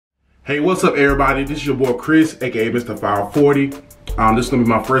Hey, what's up everybody? This is your boy Chris, aka Mr. 540. This is gonna be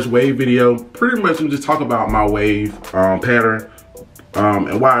my first wave video. Pretty much I'm just talk about my wave pattern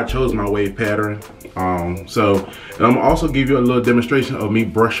and why I chose my wave pattern. And I'm gonna also give you a little demonstration of me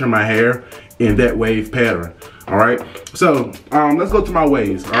brushing my hair in that wave pattern. Alright, so let's go to my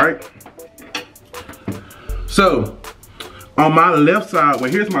waves. Alright, so on my left side, well,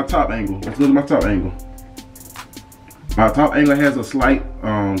 here's my top angle. Let's go to my top angle. My top angle has a slight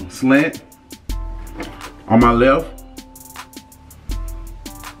slant on my left.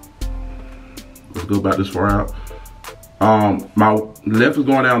 Let's go about this far out. My left is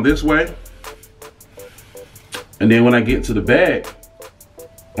going down this way, and then when I get to the back,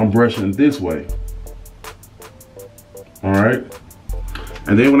 I'm brushing this way. All right,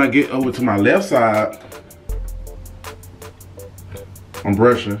 and then when I get over to my left side, I'm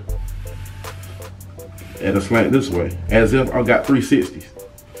brushing at a slant this way, as if I got 360s.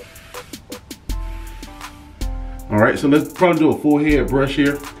 All right, so let's probably do a full head brush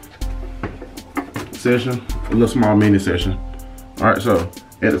here session, a little small mini session. All right, so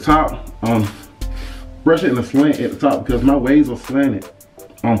at the top, brush it in a slant at the top because my waves are slanted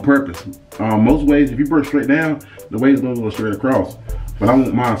on purpose. Most waves, if you brush straight down, the waves gonna go straight across, but I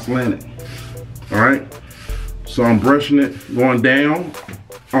want mine slanted. All right, so I'm brushing it going down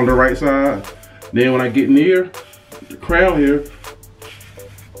on the right side. Then when I get near the crown here,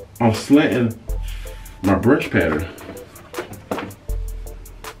 I'm slanting my brush pattern.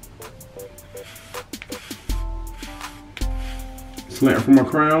 Slanting from my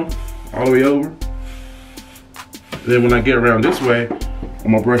crown all the way over. Then when I get around this way,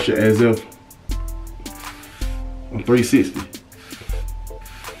 I'm gonna brush it as if I'm 360.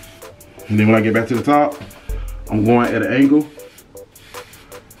 And then when I get back to the top, I'm going at an angle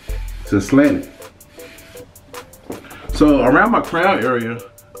to slant it. So around my crown area,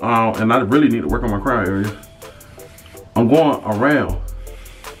 and I really need to work on my crown area, I'm going around.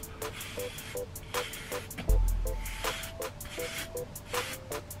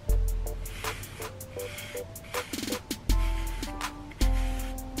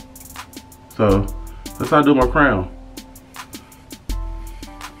 So that's how I do my crown.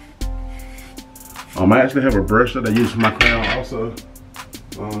 I actually have a brush that I use for my crown also.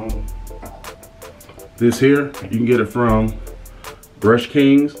 This here, you can get it from Brush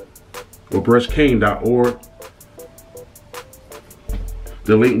Kings or brushking.org.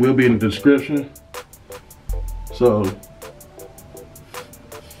 The link will be in the description. So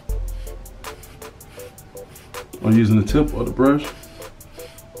I'm using the tip of the brush,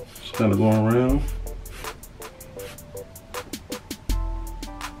 just kind of going around.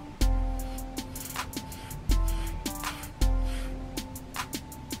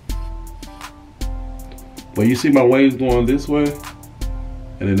 But you see my waves going this way,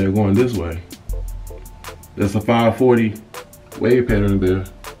 and then they're going this way. That's a 540 wave pattern there.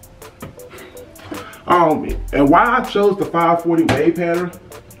 And why I chose the 540 wave pattern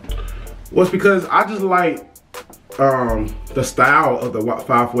was because I just like the style of the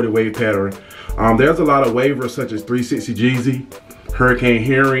 540 wave pattern. There's a lot of wavers such as 360 Jeezy, Hurricane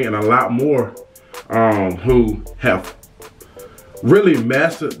Henry, and a lot more who have really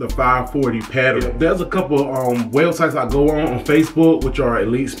mastered the 540 pattern. There's a couple websites I go on Facebook, which are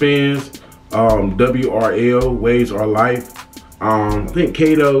Elite Spins, WRL, Waves Are Life. I think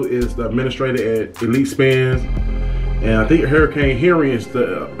Kato is the administrator at Elite Spins, and I think Hurricane Henry is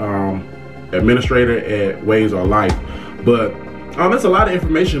the administrator at Waves Are Life. But there's a lot of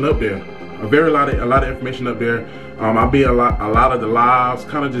information up there, a lot of information up there. I'll be a lot of the lives,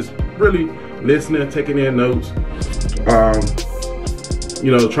 kind of just really listening, taking in notes. You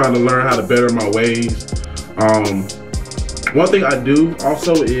know, trying to learn how to better my waves. One thing I do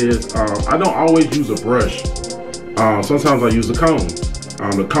also is I don't always use a brush. Sometimes I use a comb.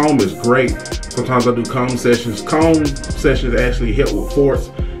 The comb is great. Sometimes I do comb sessions. Comb sessions actually help with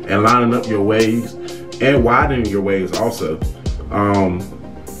force and lining up your waves and widening your waves also.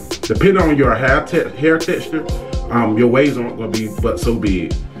 Depending on your hair texture, your waves aren't going to be but so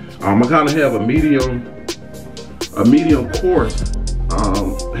big. I kind of have a medium coarse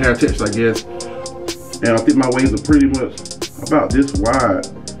hair texture, I guess, and I think my waves are pretty much about this wide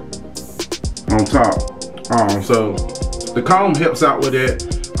on top. So the comb helps out with it.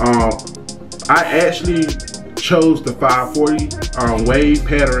 I actually chose the 540 wave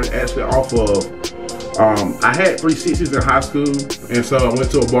pattern actually off of I had 360s in high school, and so I went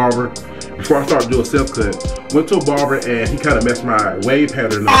to a barber before I started doing self-cut. Went to a barber and he kind of messed my wave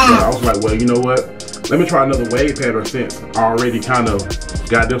pattern up. So I was like, well, you know what? Let me try another wave pattern since I already kind of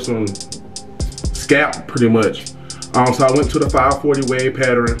got this one scalped pretty much. So I went to the 540 wave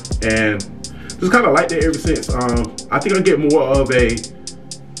pattern and just kind of liked it ever since. I think I get more of a,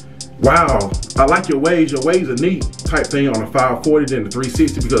 wow, I like your waves are neat type thing on the 540 than the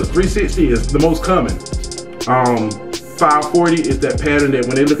 360, because 360 is the most common. 540 is that pattern that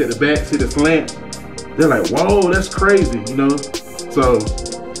when they look at the back, see the slant, they're like, whoa, that's crazy, you know? So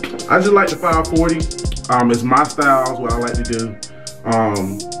I just like the 540. It's my style, is what I like to do.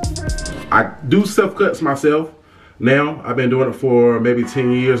 I do self cuts myself now. I've been doing it for maybe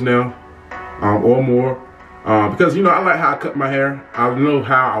 10 years now, or more. Because, you know, I like how I cut my hair. I know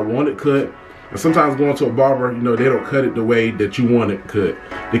how I want it cut. And sometimes going to a barber, you know, they don't cut it the way that you want it cut.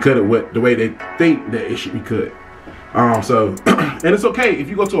 They cut it the way they think that it should be cut. And it's okay if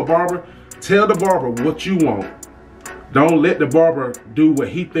you go to a barber, tell the barber what you want. Don't let the barber do what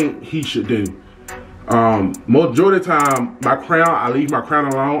he think he should do. Majority of the time, my crown, I leave my crown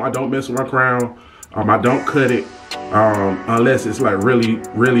alone. I don't mess with my crown. I don't cut it unless it's like really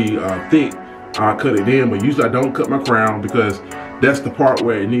thick. I cut it in, but usually I don't cut my crown because that's the part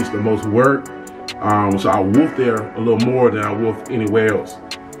where it needs the most work. So I wolf there a little more than I wolf anywhere else.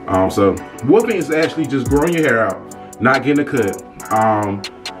 So wolfing is actually just growing your hair out, not getting a cut,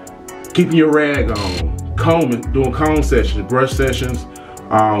 keeping your rag on, combing, doing comb sessions, brush sessions.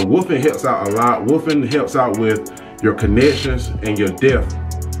 Wolfing helps out a lot. Wolfing helps out with your connections and your depth.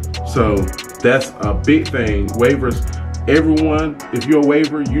 So that's a big thing. Wavers, everyone, if you're a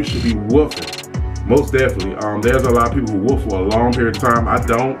waver, you should be woofing. Most definitely. There's a lot of people who woof for a long period of time. I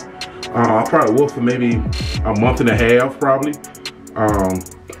don't. I'll probably woof for maybe a month and a half, probably.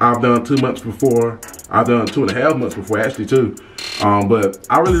 I've done 2 months before. I've done 2.5 months before, actually, too. But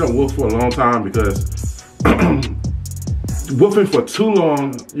I really don't woof for a long time because woofing for too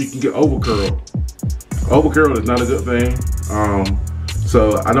long, you can get overcurl. Overcurl is not a good thing.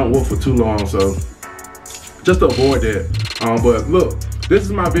 So I don't woof for too long, so just to avoid that. But look, this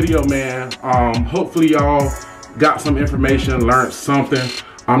is my video, man. Hopefully y'all got some information, learned something.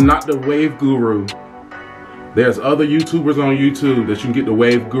 I'm not the wave guru. There's other YouTubers on YouTube that you can get the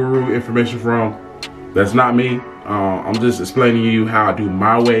wave guru information from. That's not me. I'm just explaining to you how I do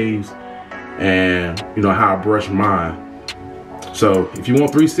my waves and, you know, how I brush mine. So if you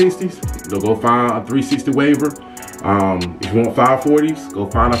want 360s, go find a 360 waver. If you want 540s, go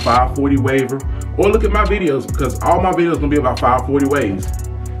find a 540 waver. Or look at my videos, because all my videos gonna be about 540 waves.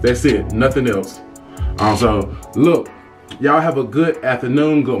 That's it, nothing else. So look, y'all have a good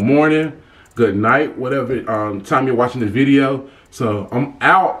afternoon, good morning, good night, whatever time you're watching this video. So I'm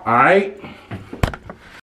out, all right?